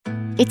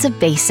It's a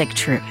basic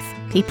truth.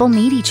 People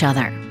need each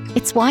other.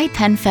 It's why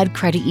PenFed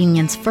Credit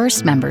Union's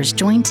first members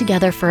joined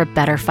together for a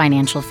better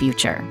financial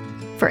future.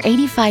 For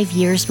 85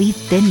 years,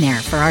 we've been there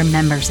for our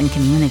members and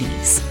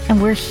communities, and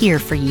we're here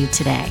for you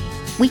today.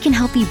 We can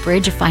help you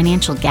bridge a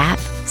financial gap,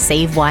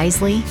 save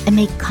wisely, and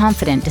make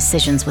confident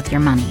decisions with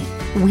your money.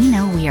 We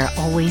know we are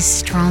always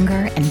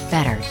stronger and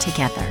better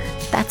together.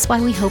 That's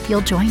why we hope you'll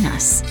join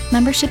us.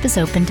 Membership is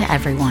open to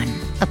everyone.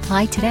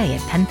 Apply today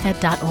at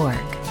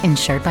penfed.org.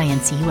 Insured by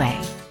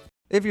NCUA.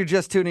 If you're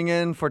just tuning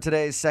in for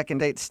today's second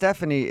date,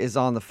 Stephanie is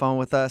on the phone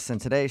with us,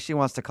 and today she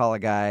wants to call a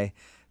guy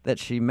that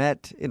she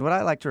met in what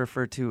I like to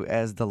refer to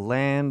as the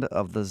land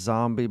of the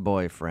zombie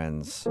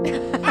boyfriends.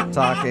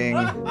 Talking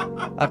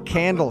a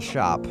candle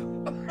shop.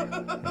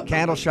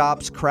 Candle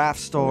shops,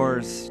 craft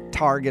stores,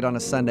 Target on a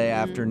Sunday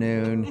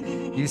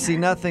afternoon. You see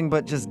nothing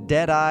but just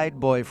dead-eyed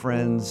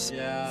boyfriends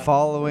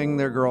following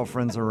their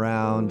girlfriends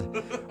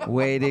around,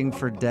 waiting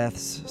for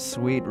death's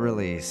sweet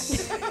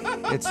release.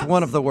 It's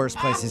one of the worst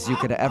places you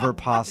could ever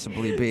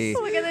possibly be.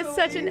 Oh my God, that's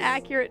such an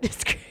accurate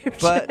description.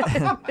 But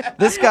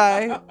this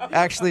guy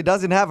actually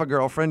doesn't have a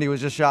girlfriend. He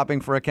was just shopping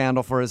for a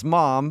candle for his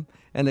mom,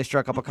 and they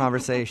struck up a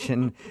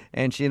conversation,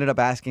 and she ended up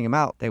asking him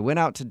out. They went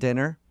out to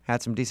dinner,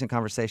 had some decent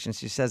conversations.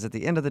 She says at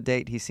the end of the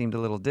date, he seemed a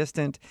little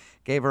distant,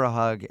 gave her a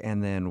hug,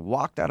 and then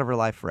walked out of her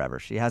life forever.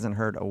 She hasn't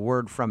heard a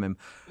word from him.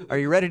 Are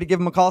you ready to give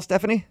him a call,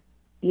 Stephanie?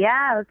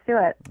 Yeah, let's do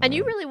it. And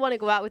you really want to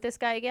go out with this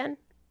guy again?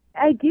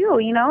 I do.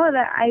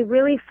 That I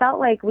really felt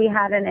like we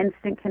had an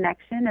instant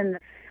connection, and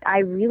I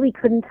really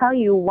couldn't tell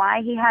you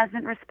why he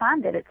hasn't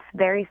responded. It's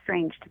very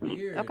strange to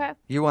me. Okay.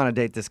 You want to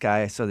date this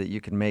guy so that you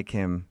can make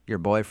him your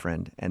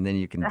boyfriend, and then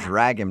you can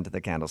drag him to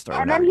the candle store.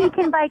 And then he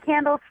can buy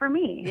candles for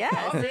me. Yeah,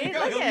 see, He'll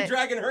look be at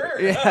dragging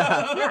her.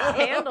 Yeah.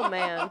 Candle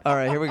man. All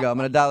right, here we go. I'm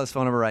going to dial his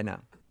phone number right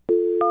now.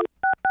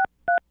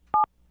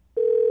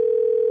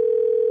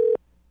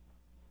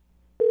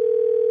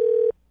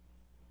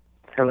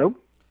 Hello?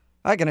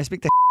 Hi, can I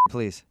speak to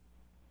please?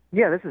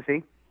 Yeah, this is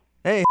he.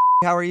 Hey,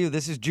 how are you?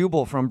 This is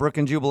Jubal from Brook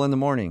and Jubal in the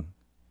Morning.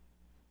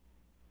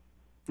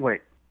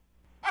 Wait.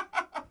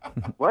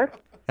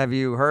 What? Have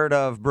you heard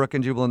of Brook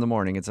and Jubal in the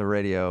Morning? It's a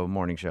radio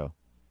morning show.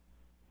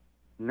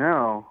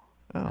 No.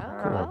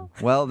 Oh,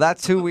 cool. Well,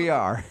 that's who we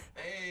are.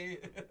 Hey.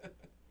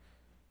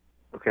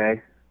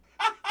 Okay.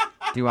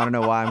 Do you want to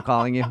know why I'm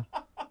calling you?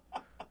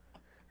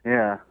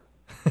 Yeah.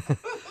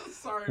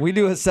 Sorry. We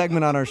do a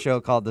segment on our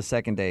show called The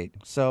Second Date.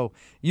 So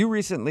you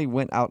recently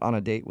went out on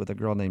a date with a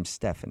girl named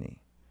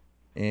Stephanie.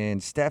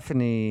 And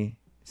Stephanie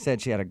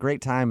said she had a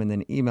great time and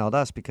then emailed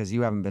us because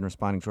you haven't been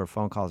responding to her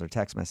phone calls or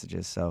text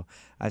messages. So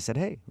I said,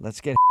 hey,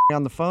 let's get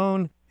on the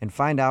phone and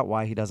find out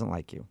why he doesn't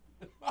like you.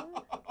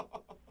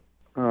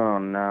 Oh,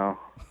 no.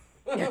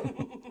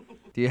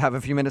 Do you have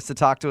a few minutes to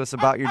talk to us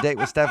about your date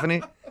with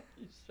Stephanie?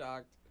 He's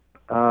shocked.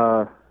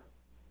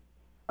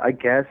 I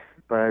guess,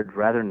 but I'd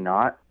rather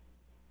not.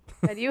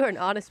 And you are an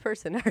honest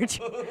person, aren't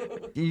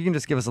you? You can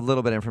just give us a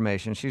little bit of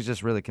information. She's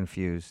just really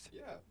confused.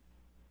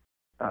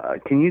 Yeah.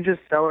 Can you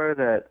just tell her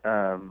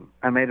that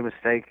I made a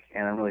mistake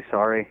and I'm really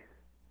sorry?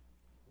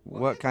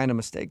 What kind of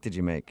mistake did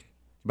you make?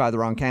 Buy the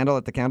wrong candle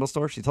at the candle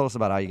store? She told us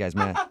about how you guys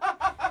met.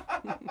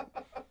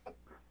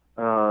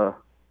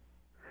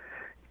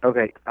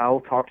 Okay,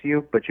 I'll talk to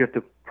you, but you have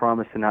to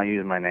promise to not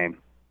use my name.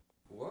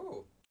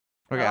 Whoa.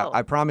 Okay, Oh.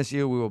 I promise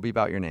you we will beep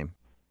out your name.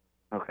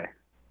 Okay.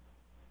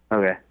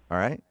 Okay. All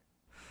right?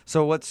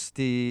 So what's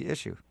the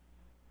issue?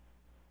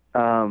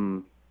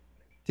 Um,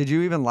 Did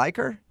you even like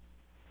her?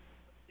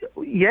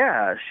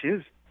 yeah, she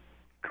was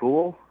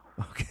cool.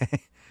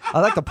 Okay. I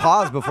like the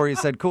pause before you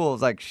said cool.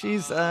 It's like,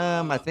 she's,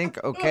 I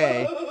think,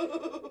 okay.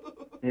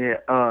 Yeah,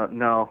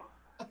 no.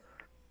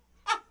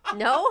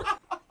 No?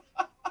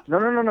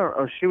 No.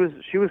 Oh, she was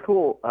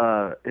cool.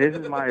 This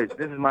is my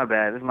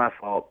bad. This is my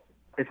fault.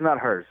 It's not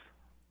hers.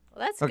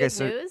 Well, that's Okay, good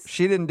so news.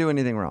 she didn't do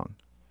anything wrong.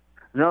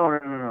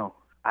 No.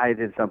 I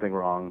did something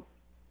wrong,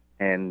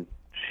 and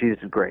she's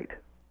great.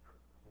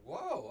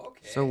 Whoa,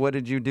 okay. So what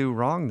did you do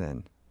wrong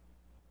then?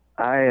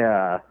 Okay,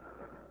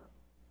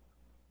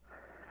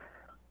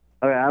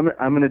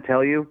 I'm gonna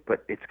tell you,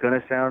 but it's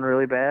gonna sound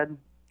really bad.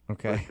 But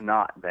Okay. it's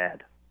not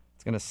bad.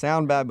 It's going to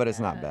sound bad, but it's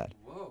not bad.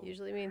 Whoa.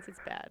 Usually means it's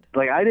bad.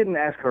 Like, I didn't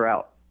ask her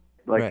out.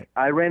 Like, Right.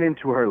 I ran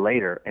into her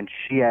later, and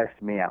she asked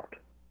me out.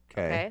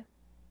 Okay. Okay.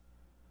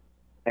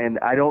 And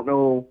I don't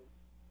know.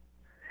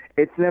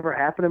 It's never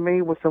happened to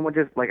me with someone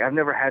just like I've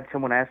never had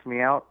someone ask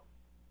me out,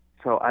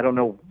 so I don't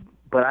know.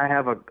 But I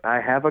have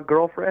a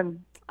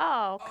girlfriend.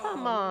 Oh,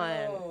 come on.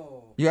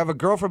 Oh. You have a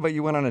girlfriend, but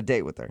you went on a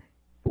date with her.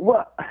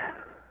 What?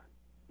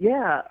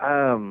 Yeah.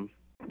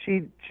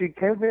 She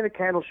came to me at a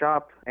candle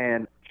shop,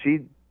 and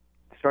she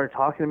started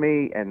talking to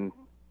me, and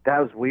that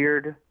was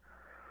weird.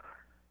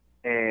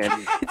 And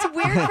It's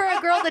weird for a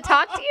girl to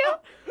talk to you?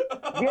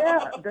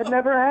 yeah, that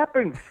never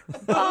happens.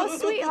 Oh,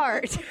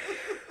 sweetheart.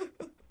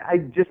 I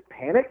just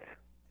panicked,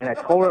 and I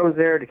told her I was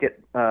there to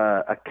get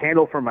a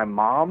candle for my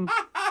mom.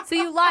 So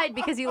you lied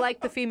because you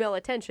liked the female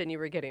attention you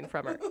were getting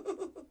from her.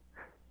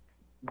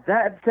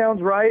 That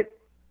sounds right.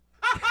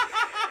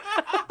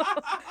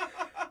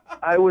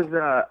 I was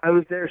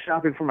there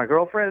shopping for my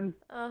girlfriend.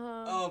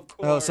 Of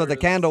course. Oh, so the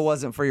candle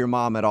wasn't for your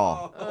mom at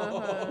all.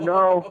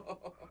 No,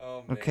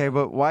 Oh, man. Okay,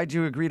 but why'd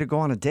you agree to go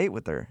on a date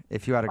with her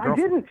if you had a I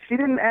girlfriend? didn't. She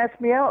didn't ask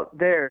me out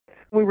there.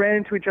 We ran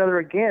into each other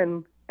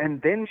again,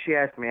 and then she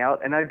asked me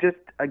out, and I just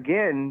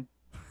again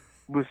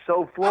was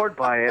so floored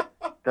by it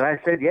that I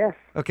said yes.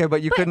 Okay,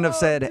 but you couldn't have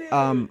said,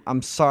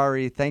 I'm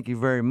sorry, thank you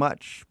very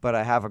much, but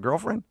I have a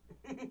girlfriend?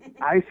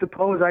 I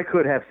suppose I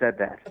could have said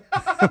that.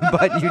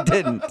 But you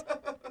didn't.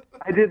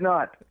 I did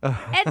not.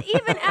 And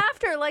even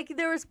after, like,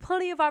 there was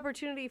plenty of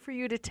opportunity for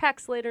you to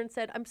text later and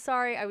said, I'm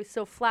sorry, I was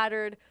so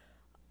flattered.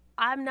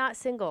 I'm not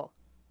single.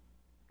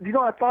 You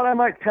know, I thought I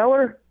might tell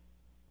her,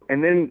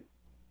 and then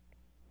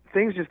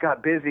things just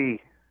got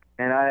busy,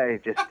 and I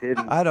just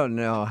didn't. I don't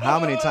know how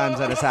many times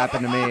that has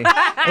happened to me.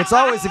 It's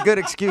always a good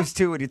excuse,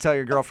 too, when you tell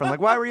your girlfriend, like,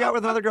 why were you out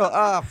with another girl?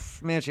 Oh,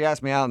 man, she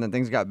asked me out, and then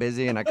things got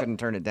busy, and I couldn't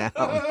turn it down.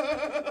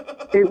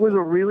 It was a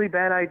really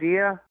bad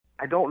idea.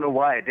 I don't know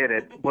why I did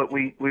it, but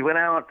we went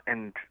out,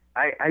 and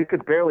I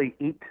could barely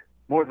eat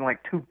more than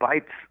like 2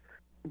 bites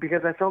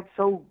because I felt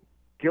so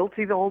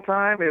guilty the whole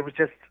time. It was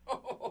just...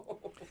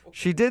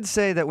 She did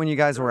say that when you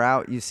guys were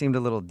out, you seemed a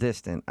little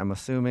distant. I'm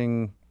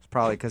assuming it's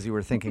probably because you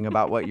were thinking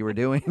about what you were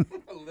doing.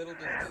 A little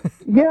distant.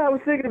 Yeah, I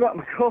was thinking about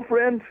my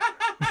girlfriend.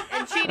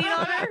 And cheating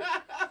on her?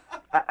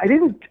 I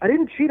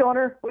didn't cheat on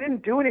her. We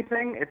didn't do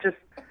anything.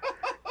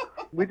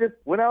 We just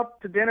went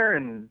out to dinner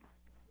and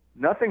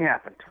nothing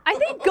happened. I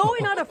think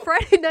going on a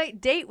Friday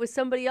night date with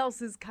somebody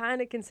else is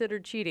kind of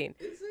considered cheating.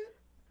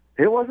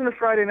 It wasn't a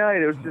Friday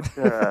night. It was just...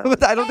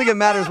 But I don't think it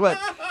matters what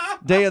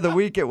day of the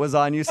week it was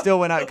on. You still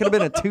went out. It could have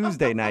been a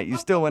Tuesday night. You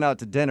still went out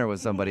to dinner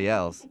with somebody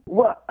else.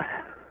 What?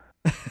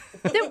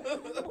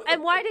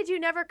 And why did you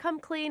never come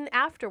clean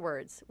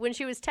afterwards when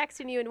she was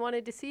texting you and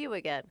wanted to see you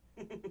again?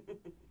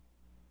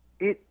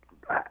 I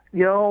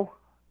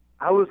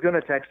was going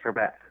to text her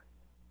back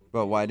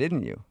But why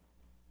didn't you?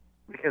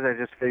 because I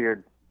just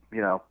figured,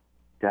 I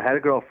had a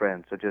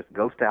girlfriend, so just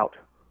ghost out.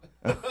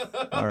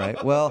 All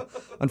right. Well,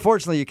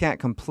 unfortunately, you can't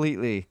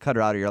completely cut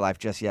her out of your life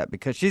just yet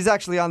because she's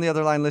actually on the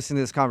other line listening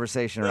to this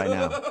conversation right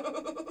now.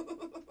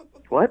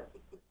 What?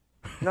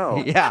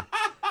 No. Yeah.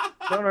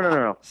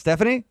 No.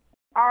 Stephanie?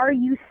 Are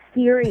you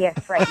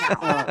serious right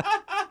now?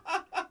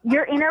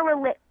 You're in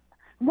a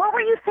What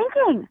were you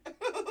thinking?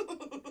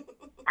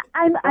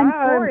 I'm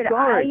bored.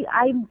 sorry.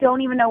 I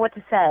don't even know what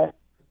to say.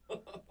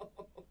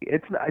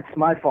 It's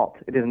my fault.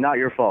 It is not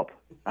your fault.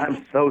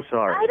 I'm so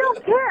sorry. I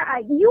don't care.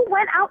 You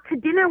went out to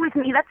dinner with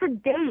me. That's a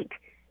date.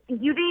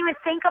 You didn't even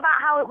think about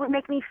how it would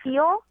make me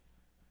feel?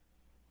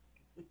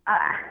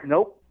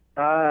 Nope.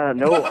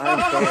 No,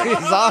 I'm sorry.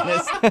 He's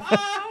honest.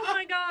 Oh,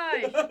 my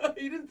gosh.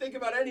 You didn't think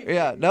about anything.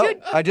 Yeah, no,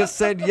 I just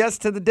said yes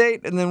to the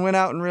date and then went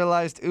out and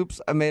realized,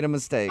 oops, I made a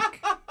mistake.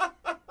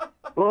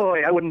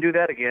 Boy, I wouldn't do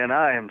that again.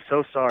 I am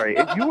so sorry.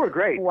 You were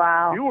great.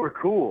 Wow. You were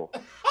cool.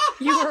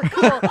 You were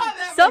cool.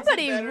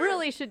 Somebody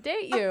really should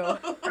date you.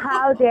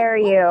 How dare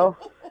you?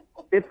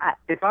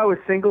 If I was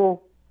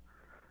single,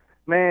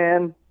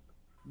 man,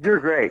 you're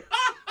great.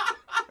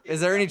 Is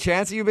there any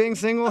chance of you being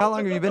single? How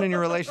long have you been in your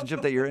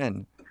relationship that you're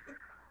in?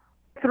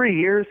 3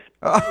 years.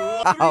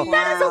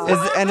 Wow.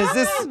 Is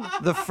this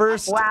the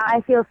first? Wow,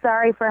 I feel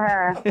sorry for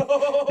her.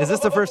 Is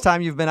this the first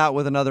time you've been out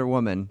with another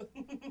woman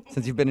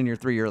since you've been in your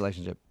 3-year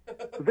relationship?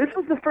 This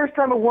was the first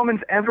time a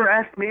woman's ever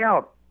asked me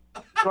out.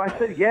 So I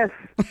said yes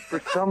for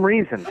some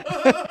reason.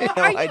 No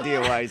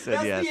idea why I said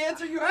That's yes. the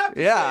answer you have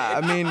to Yeah,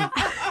 say. I mean,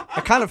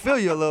 I kind of feel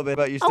you a little bit,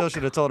 but you still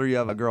should have told her you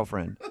have a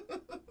girlfriend.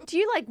 Do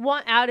you,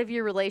 want out of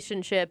your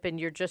relationship and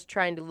you're just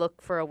trying to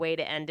look for a way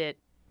to end it?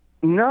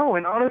 No,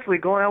 and honestly,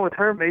 going out with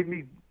her made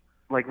me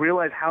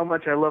realize how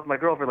much I love my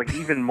girlfriend,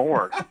 even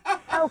more.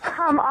 Oh,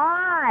 come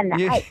on.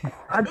 You,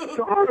 I'm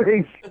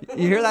sorry.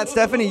 you hear that,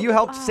 Stephanie? You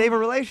helped save a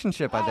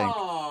relationship, I think.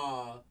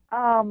 Aw.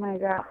 Oh, my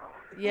God.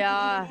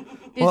 Yeah.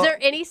 Is Well- there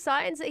any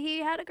signs that he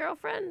had a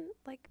girlfriend,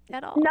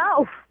 at all?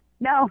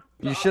 No.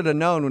 You should have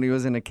known when he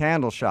was in a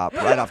candle shop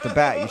right off the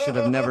bat. You should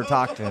have never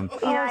talked to him.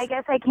 I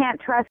guess I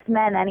can't trust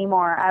men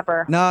anymore,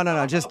 ever.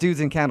 No. Just dudes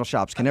in candle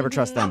shops. Can never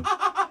trust them.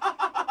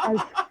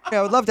 Yeah,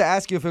 I would love to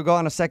ask you if you'll go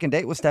on a second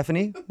date with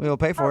Stephanie. We'll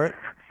pay for it.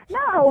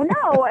 No.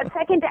 A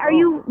second, are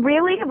you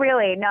really?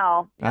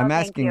 No. I'm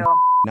thank asking, you.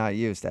 not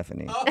you,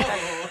 Stephanie.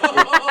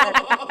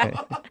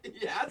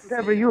 Yeah,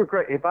 Deborah, you were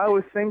great. If I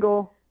was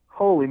single,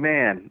 holy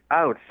man,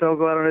 I would so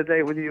go out on a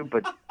date with you,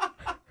 but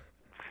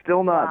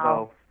still not,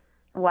 Wow.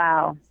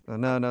 Wow. So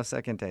no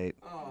second date.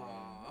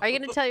 Are you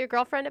going to tell your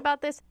girlfriend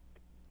about this?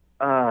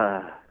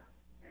 though.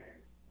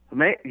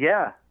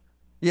 Yeah.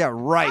 Yeah,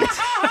 right.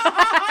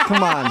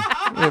 Come on.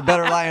 You're a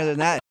better liar than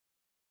that.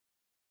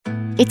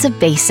 It's a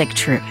basic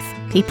truth.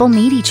 People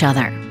need each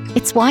other.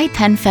 It's why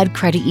PenFed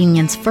Credit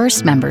Union's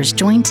first members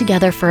joined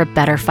together for a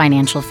better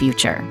financial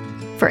future.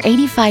 For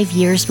 85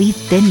 years,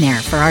 we've been there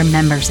for our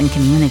members and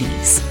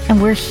communities,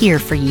 and we're here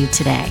for you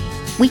today.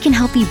 We can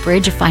help you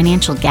bridge a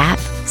financial gap,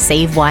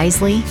 save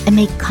wisely, and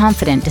make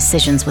confident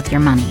decisions with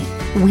your money.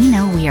 We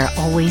know we are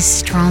always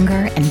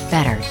stronger and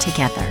better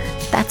together.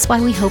 That's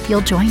why we hope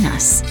you'll join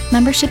us.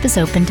 Membership is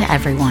open to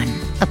everyone.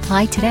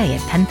 Apply today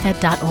at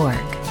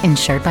penfed.org.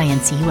 Insured by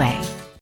NCUA.